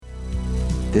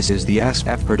This is the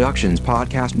SF Productions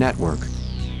Podcast Network.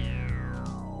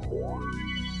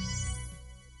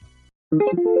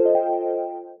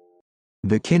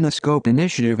 The Kinescope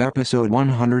Initiative, Episode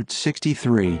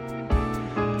 163.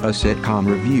 A sitcom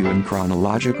review in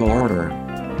chronological order.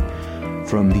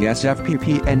 From the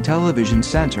SFPP and Television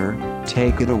Center,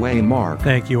 take it away, Mark.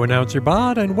 Thank you, Announcer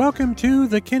Bod, and welcome to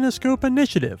the Kinescope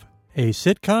Initiative, a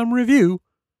sitcom review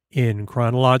in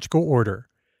chronological order.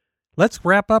 Let's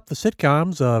wrap up the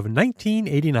sitcoms of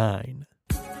 1989.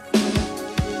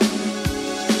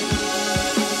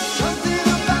 Something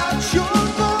about your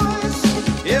voice,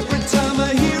 every time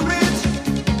I hear it,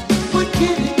 what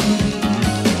can it be?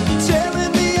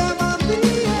 Telling me I'm on the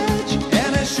edge,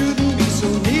 and I shouldn't be so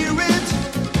near it.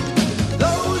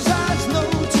 Those eyes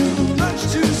know too much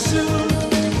too soon,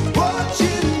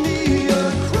 watching me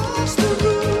across the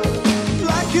room,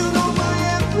 like you know my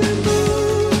every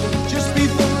move, just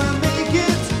before I make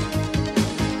it.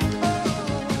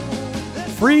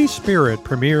 Free Spirit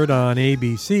premiered on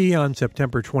ABC on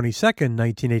September 22nd,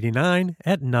 1989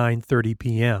 at 9:30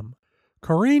 p.m.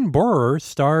 Corinne Bohrer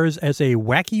stars as a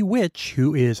wacky witch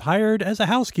who is hired as a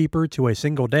housekeeper to a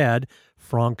single dad,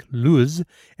 Frank Luz,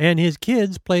 and his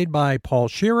kids played by Paul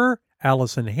Scherer,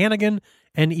 Allison Hannigan,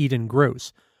 and Eden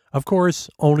Gross. Of course,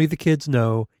 only the kids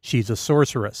know she's a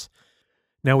sorceress.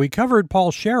 Now, we covered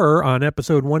Paul Scherer on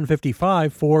episode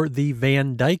 155 for The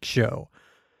Van Dyke Show.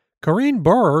 Corinne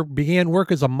Bohrer began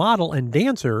work as a model and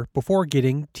dancer before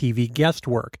getting TV guest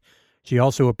work. She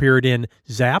also appeared in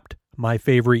Zapped, My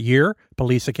Favorite Year,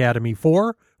 Police Academy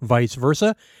 4, Vice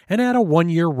Versa, and had a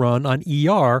one-year run on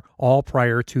ER, all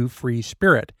prior to Free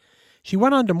Spirit. She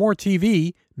went on to more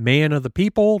TV, Man of the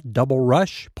People, Double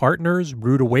Rush, Partners,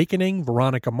 Rude Awakening,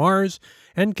 Veronica Mars,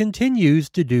 and continues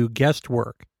to do guest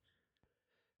work.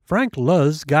 Frank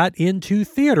Luz got into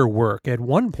theater work, at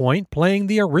one point playing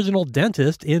the original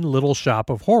dentist in Little Shop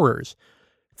of Horrors.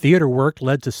 Theater work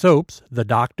led to soaps, The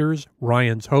Doctors,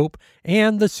 Ryan's Hope,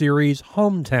 and the series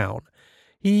Hometown.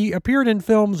 He appeared in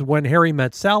films When Harry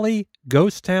Met Sally,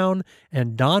 Ghost Town,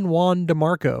 and Don Juan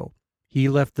DeMarco. He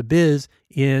left the biz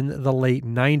in the late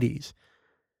 90s.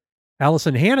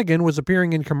 Allison Hannigan was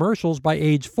appearing in commercials by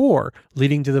age 4,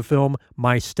 leading to the film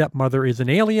My Stepmother is an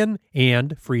Alien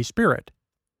and Free Spirit.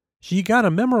 She got a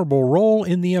memorable role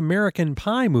in the American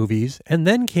Pie movies, and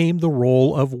then came the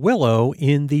role of Willow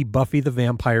in the Buffy the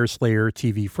Vampire Slayer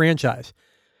TV franchise.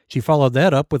 She followed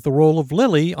that up with the role of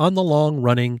Lily on the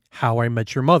long-running How I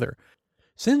Met Your Mother.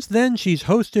 Since then, she's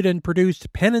hosted and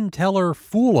produced Penn and Teller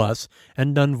Fool Us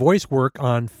and done voice work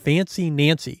on Fancy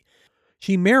Nancy.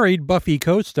 She married Buffy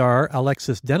co-star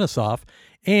Alexis Denisof,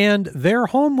 and their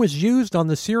home was used on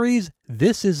the series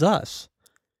This Is Us.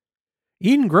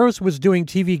 Eden Gross was doing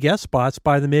TV guest spots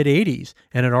by the mid-'80s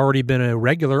and had already been a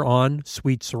regular on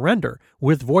Sweet Surrender,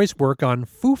 with voice work on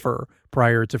Foofer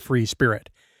prior to Free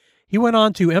Spirit. He went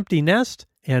on to Empty Nest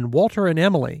and Walter and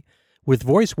Emily, with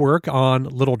voice work on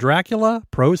Little Dracula,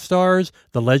 Pro Stars,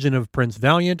 The Legend of Prince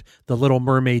Valiant, The Little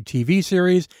Mermaid TV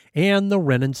series, and The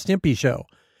Ren and Stimpy Show.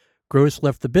 Gross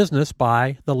left the business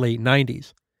by the late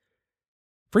 90s.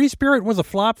 Free Spirit was a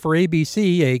flop for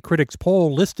ABC. A critics'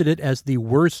 poll listed it as the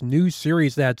worst new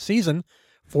series that season,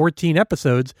 14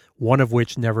 episodes, one of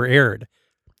which never aired.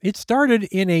 It started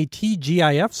in a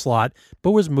TGIF slot,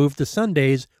 but was moved to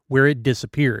Sundays, where it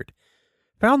disappeared.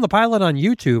 Found the pilot on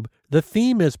YouTube. The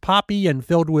theme is poppy and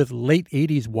filled with late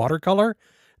 80s watercolor.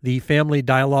 The family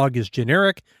dialogue is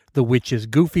generic. The witch is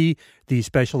goofy. The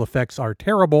special effects are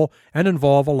terrible and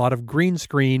involve a lot of green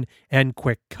screen and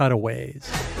quick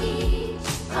cutaways.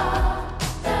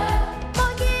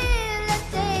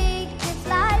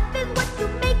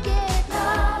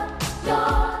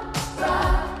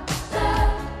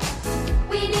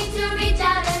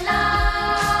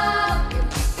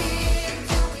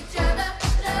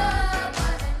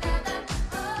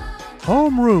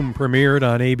 Homeroom premiered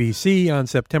on ABC on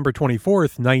September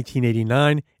 24th,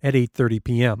 1989 at 8:30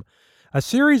 p.m. A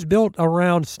series built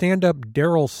around stand-up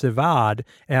Daryl Sivad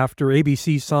after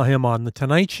ABC saw him on The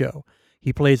Tonight Show.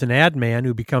 He plays an ad man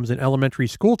who becomes an elementary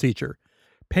school teacher.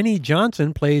 Penny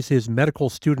Johnson plays his medical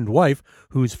student wife,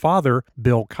 whose father,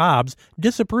 Bill Cobbs,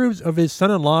 disapproves of his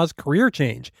son-in-law's career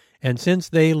change, and since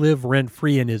they live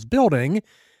rent-free in his building,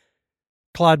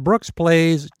 Claude Brooks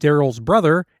plays Daryl's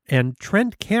brother, and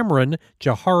Trent Cameron,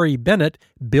 Jahari Bennett,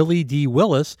 Billy D.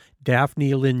 Willis,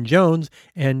 Daphne Lynn Jones,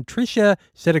 and Tricia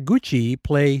Setaguchi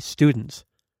play students.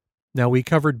 Now, we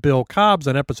covered Bill Cobbs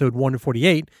on episode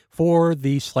 148 for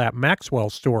the Slap Maxwell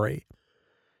story.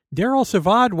 Daryl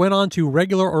Sivad went on to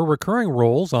regular or recurring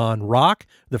roles on Rock,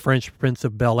 The French Prince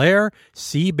of Bel-Air,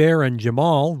 Sea Bear and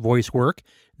Jamal, voice work,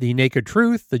 The Naked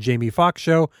Truth, The Jamie Foxx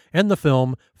Show, and the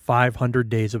film 500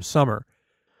 Days of Summer.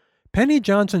 Penny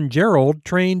Johnson-Jerald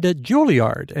trained at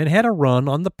Juilliard and had a run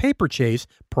on The Paper Chase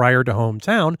prior to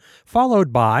Hometown,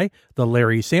 followed by The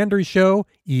Larry Sanders Show,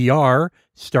 ER,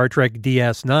 Star Trek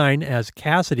DS9 as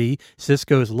Cassidy,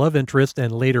 Sisko's love interest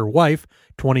and later wife,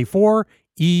 24,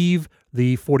 Eve,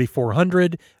 The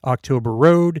 4400, October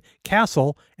Road,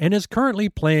 Castle, and is currently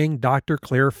playing Dr.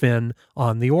 Claire Finn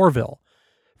on The Orville.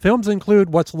 Films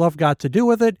include What's Love Got to Do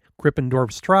with It,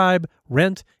 Krippendorf's Tribe,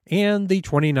 Rent, and the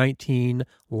 2019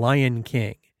 Lion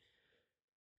King.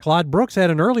 Claude Brooks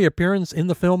had an early appearance in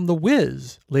the film The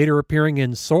Wiz, later appearing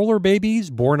in Solar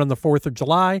Babies, Born on the 4th of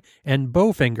July, and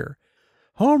Bowfinger.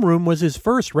 Homeroom was his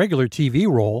first regular TV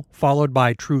role, followed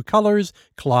by True Colors,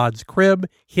 Claude's Crib,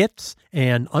 Hits,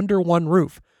 and Under One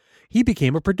Roof. He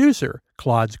became a producer.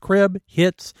 Claude's Crib,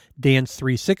 Hits, Dance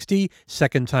 360,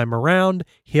 Second Time Around,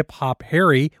 Hip Hop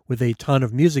Harry with a ton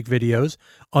of music videos,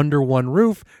 Under One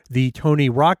Roof, The Tony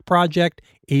Rock Project,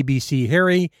 ABC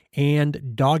Harry, and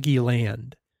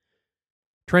Doggyland.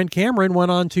 Trent Cameron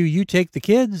went on to You Take the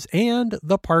Kids and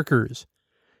The Parkers.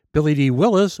 Billy D.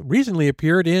 Willis recently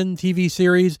appeared in TV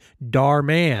series Dar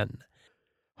Man.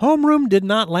 Homeroom did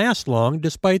not last long,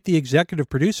 despite the executive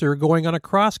producer going on a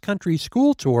cross-country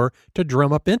school tour to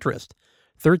drum up interest.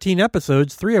 13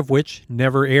 episodes, 3 of which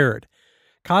never aired.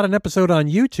 Caught an episode on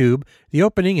YouTube. The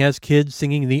opening has kids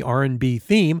singing the R&B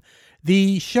theme.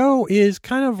 The show is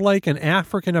kind of like an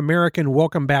African-American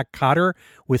Welcome Back Kotter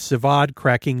with Sivad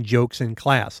cracking jokes in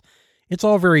class. It's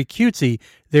all very cutesy.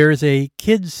 There's a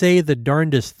kids say the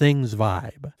darndest things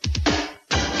vibe.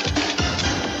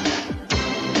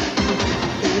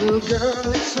 Little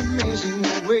girl, it's amazing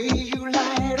the way you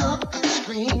light up the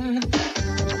screen.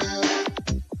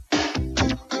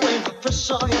 When I first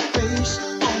saw your face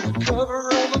on the cover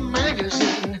of a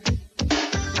magazine.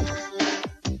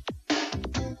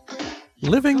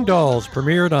 Living Dolls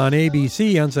premiered on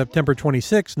ABC on September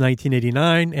 26,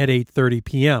 1989 at 8:30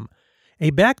 p.m. A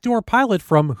backdoor pilot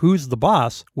from Who's the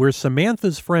Boss, where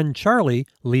Samantha's friend Charlie,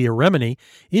 Leah Remini,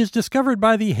 is discovered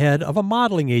by the head of a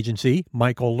modeling agency,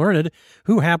 Michael Learned,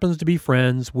 who happens to be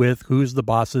friends with Who's the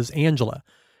Boss's Angela.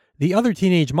 The other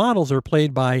teenage models are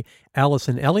played by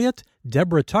Allison Elliott,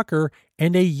 Deborah Tucker,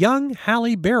 and a young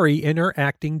Halle Berry in her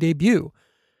acting debut.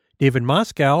 David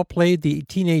Moscow played the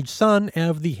teenage son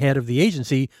of the head of the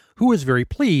agency, who was very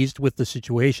pleased with the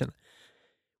situation.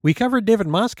 We covered David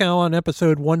Moscow on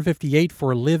episode 158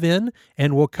 for Live In,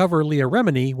 and we'll cover Leah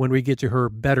Remini when we get to her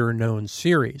better-known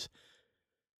series.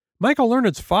 Michael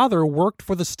Learned's father worked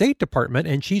for the State Department,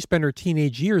 and she spent her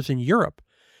teenage years in Europe.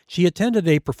 She attended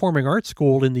a performing arts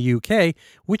school in the UK,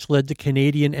 which led to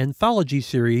Canadian anthology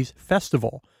series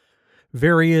Festival.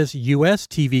 Various U.S.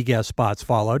 TV guest spots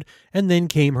followed, and then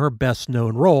came her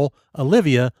best-known role,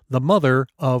 Olivia, the mother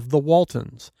of the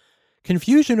Waltons.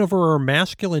 Confusion over her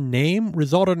masculine name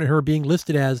resulted in her being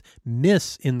listed as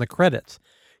Miss in the credits.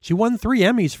 She won 3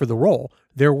 Emmys for the role.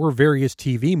 There were various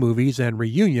TV movies and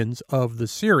reunions of the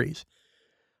series.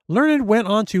 Learned went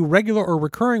on to regular or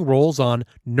recurring roles on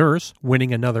Nurse,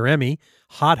 winning another Emmy,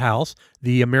 Hot House,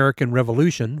 The American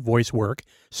Revolution, voice work,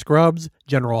 Scrubs,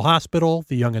 General Hospital,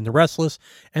 The Young and the Restless,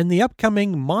 and the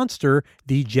upcoming Monster,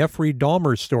 The Jeffrey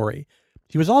Dahmer Story.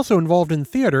 He was also involved in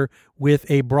theater with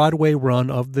a Broadway run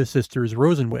of The Sisters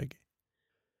Rosenwig.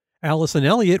 Allison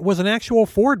Elliott was an actual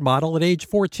Ford model at age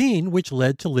 14, which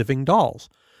led to Living Dolls.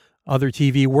 Other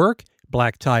TV work,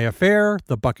 Black Tie Affair,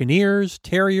 The Buccaneers,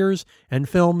 Terriers, and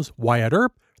films Wyatt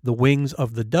Earp, The Wings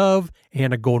of the Dove,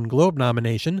 and a Golden Globe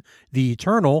nomination, The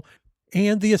Eternal,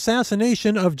 and the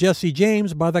assassination of Jesse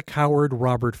James by the coward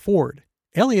Robert Ford.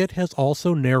 Elliott has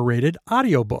also narrated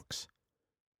audiobooks.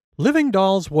 Living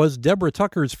Dolls was Deborah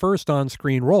Tucker's first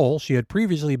on-screen role. She had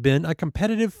previously been a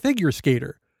competitive figure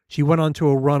skater. She went on to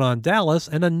a run on Dallas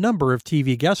and a number of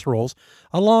TV guest roles,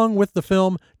 along with the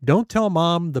film Don't Tell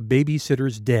Mom the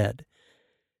Babysitter's Dead.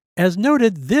 As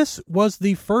noted, this was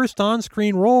the first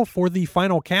on-screen role for the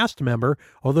final cast member,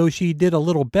 although she did a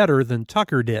little better than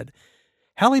Tucker did.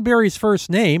 Halle Berry's first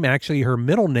name, actually her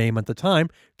middle name at the time,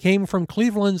 came from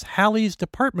Cleveland's Halle's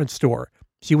department store.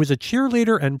 She was a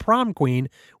cheerleader and prom queen,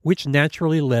 which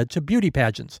naturally led to beauty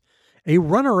pageants. A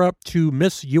runner-up to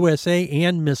Miss USA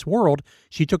and Miss World,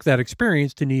 she took that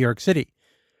experience to New York City.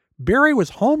 Berry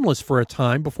was homeless for a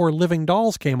time before Living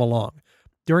Dolls came along.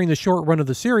 During the short run of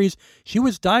the series, she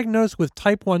was diagnosed with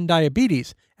type 1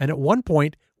 diabetes and at one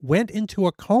point went into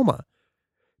a coma.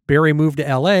 Berry moved to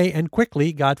L.A. and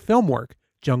quickly got film work.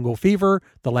 Jungle Fever,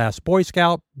 The Last Boy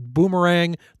Scout,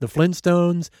 Boomerang, The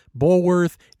Flintstones,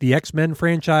 Bulworth, the X-Men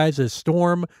franchise as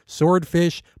Storm,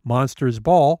 Swordfish, Monsters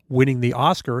Ball, winning the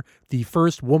Oscar, the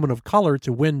first woman of color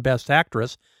to win Best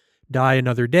Actress, Die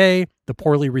Another Day, the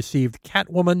poorly received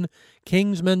Catwoman,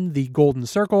 Kingsman, The Golden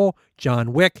Circle,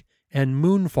 John Wick, and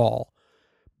Moonfall.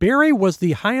 Barry was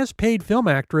the highest-paid film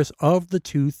actress of the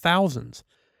 2000s.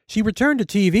 She returned to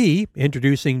TV,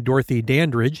 introducing Dorothy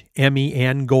Dandridge, Emmy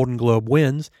and Golden Globe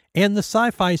wins, and the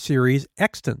sci-fi series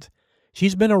Extant.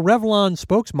 She's been a Revlon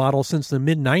spokesmodel since the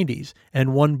mid-90s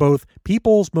and won both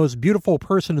People's Most Beautiful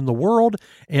Person in the World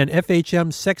and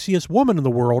FHM's Sexiest Woman in the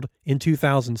World in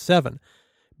 2007.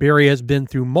 Barry has been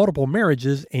through multiple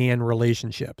marriages and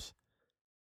relationships.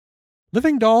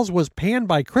 Living Dolls was panned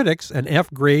by critics, an F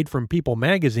grade from People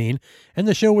magazine, and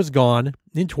the show was gone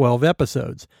in 12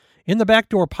 episodes. In the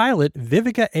backdoor pilot,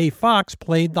 Vivica A. Fox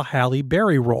played the Halle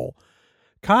Berry role.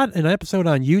 Caught an episode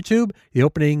on YouTube, the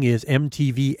opening is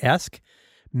MTV-esque.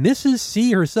 Mrs.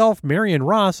 C herself, Marion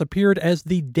Ross, appeared as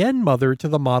the den mother to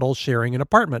the model sharing an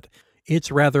apartment.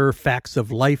 It's rather facts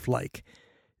of life-like.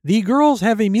 The girls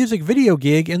have a music video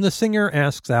gig and the singer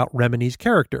asks out Remini's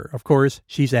character. Of course,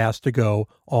 she's asked to go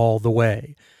all the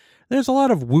way. There's a lot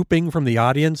of whooping from the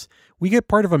audience. We get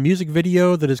part of a music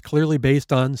video that is clearly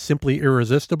based on Simply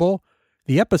Irresistible.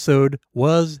 The episode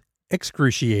was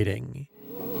excruciating.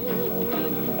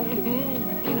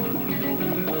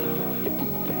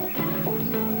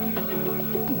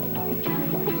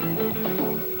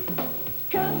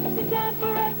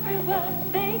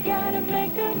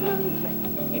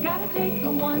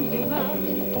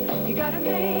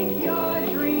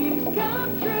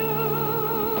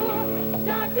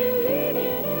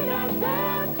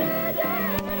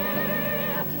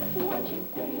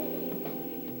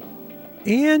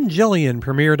 Anne Jillian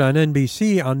premiered on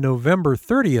NBC on November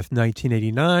 30th,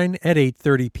 1989 at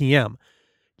 8:30 p.m.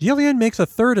 Jillian makes a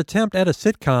third attempt at a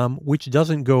sitcom, which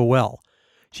doesn't go well.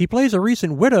 She plays a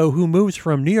recent widow who moves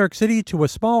from New York City to a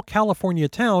small California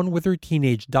town with her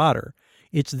teenage daughter.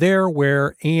 It's there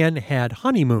where Anne had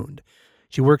honeymooned.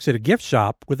 She works at a gift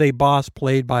shop with a boss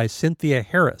played by Cynthia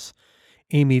Harris.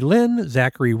 Amy Lynn,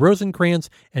 Zachary Rosenkrantz,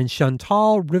 and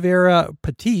Chantal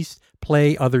Rivera-Pettis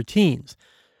play other teens.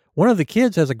 One of the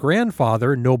kids has a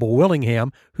grandfather, Noble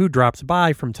Willingham, who drops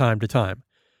by from time to time.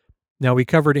 Now, we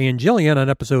covered Anne Jillian on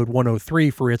episode 103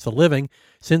 for It's a Living,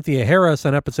 Cynthia Harris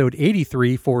on episode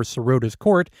 83 for Sorota's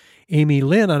Court, Amy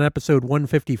Lynn on episode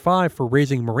 155 for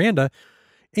Raising Miranda,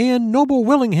 and Noble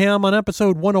Willingham on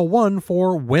episode 101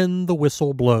 for When the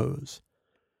Whistle Blows.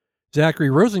 Zachary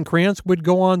Rosenkrantz would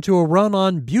go on to a run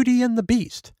on Beauty and the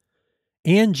Beast.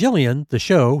 Anne Jillian, the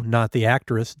show, not the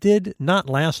actress, did not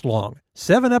last long.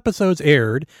 7 episodes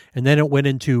aired, and then it went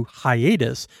into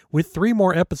hiatus, with 3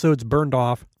 more episodes burned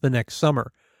off the next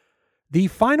summer. The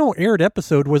final aired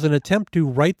episode was an attempt to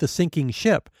right the sinking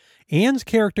ship. Anne's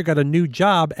character got a new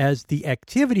job as the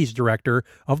activities director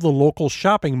of the local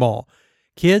shopping mall.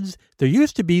 Kids, there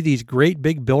used to be these great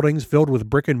big buildings filled with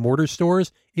brick and mortar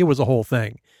stores. It was a whole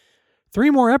thing. 3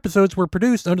 more episodes were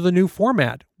produced under the new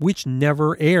format, which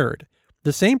never aired.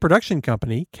 The same production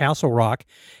company, Castle Rock,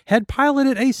 had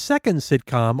piloted a second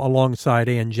sitcom alongside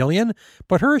Anne Jillian,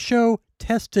 but her show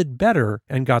tested better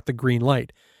and got the green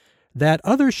light. That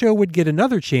other show would get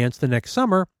another chance the next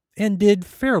summer and did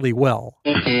fairly well.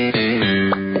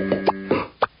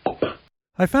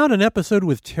 I found an episode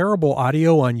with terrible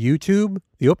audio on YouTube.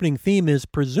 The opening theme is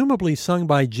presumably sung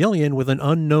by Jillian with an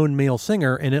unknown male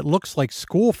singer, and it looks like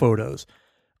school photos.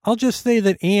 I'll just say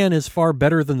that Anne is far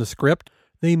better than the script.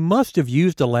 They must have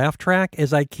used a laugh track,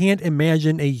 as I can't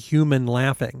imagine a human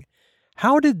laughing.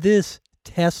 How did this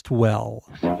test well?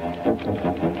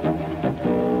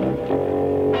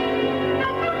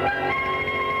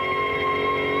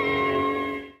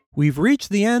 We've reached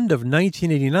the end of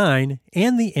 1989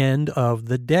 and the end of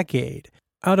the decade.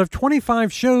 Out of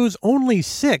 25 shows, only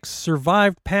 6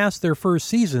 survived past their first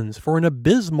seasons for an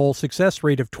abysmal success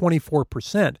rate of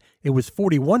 24%. It was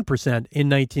 41% in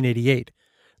 1988.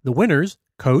 The winners: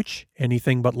 Coach,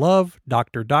 Anything But Love,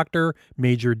 Dr. Doctor,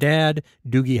 Major Dad,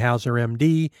 Doogie Howser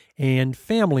MD, and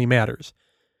Family Matters.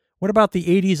 What about the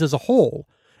 80s as a whole?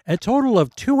 A total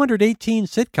of 218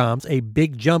 sitcoms, a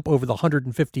big jump over the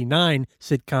 159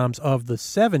 sitcoms of the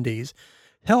 70s,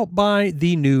 helped by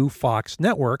the new Fox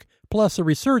network, plus a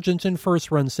resurgence in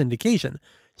first-run syndication,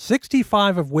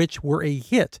 65 of which were a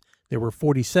hit. There were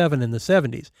 47 in the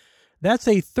 70s. That's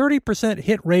a 30%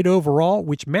 hit rate overall,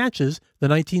 which matches the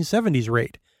 1970s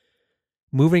rate.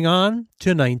 Moving on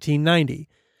to 1990.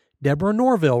 Deborah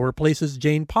Norville replaces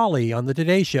Jane Pauley on The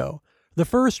Today Show. The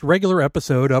first regular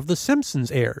episode of The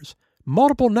Simpsons airs.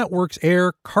 multiple networks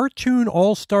air Cartoon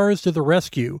All-Stars to the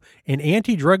Rescue, an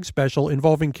anti-drug special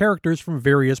involving characters from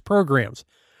various programs.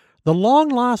 The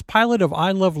long-lost pilot of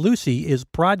I Love Lucy is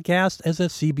broadcast as a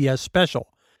CBS special.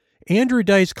 Andrew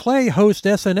Dice Clay hosts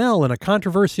SNL in a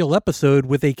controversial episode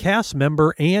with a cast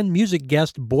member and music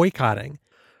guest boycotting.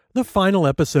 The final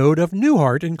episode of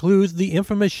Newhart includes the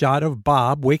infamous shot of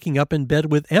Bob waking up in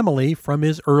bed with Emily from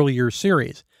his earlier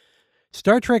series.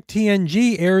 Star Trek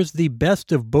TNG airs the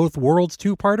Best of Both Worlds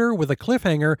two-parter with a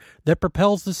cliffhanger that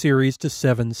propels the series to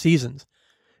 7 seasons.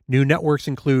 New networks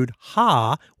include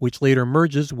Ha, which later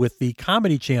merges with the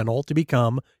Comedy Channel to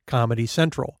become Comedy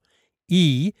Central,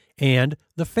 E, and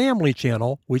the Family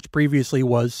Channel, which previously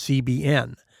was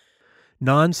CBN.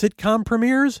 Non-sitcom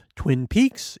premieres: Twin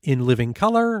Peaks, In Living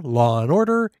Color, Law &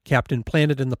 Order, Captain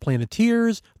Planet and the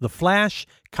Planeteers, The Flash,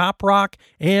 Cop Rock,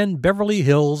 and Beverly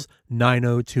Hills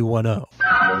 90210.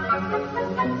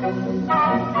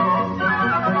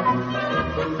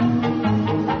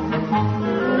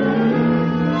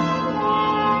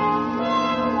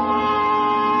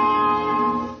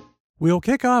 We'll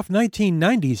kick off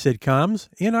 1990 sitcoms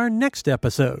in our next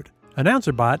episode.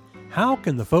 AnnouncerBot, how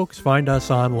can the folks find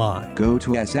us online? Go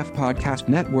to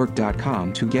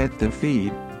sfpodcastnetwork.com to get the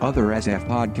feed, other SF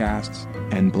podcasts,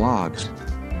 and blogs.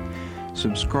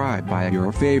 Subscribe via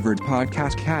your favorite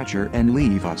podcast catcher and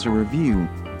leave us a review.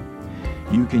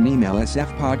 You can email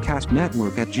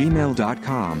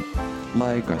sfpodcastnetwork@gmail.com.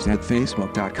 Like us at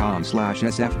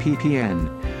facebook.com/sfppn.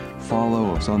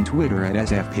 Follow us on Twitter at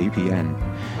sfppn.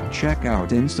 Check out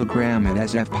Instagram at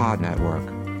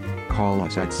sfpodnetwork. Call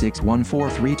us at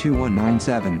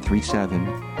 614-321-9737.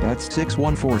 That's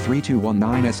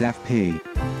 614-321-9SFP.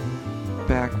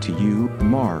 Back to you,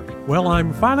 Mark. Well,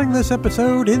 I'm filing this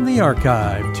episode in the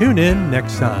archive. Tune in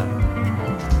next time.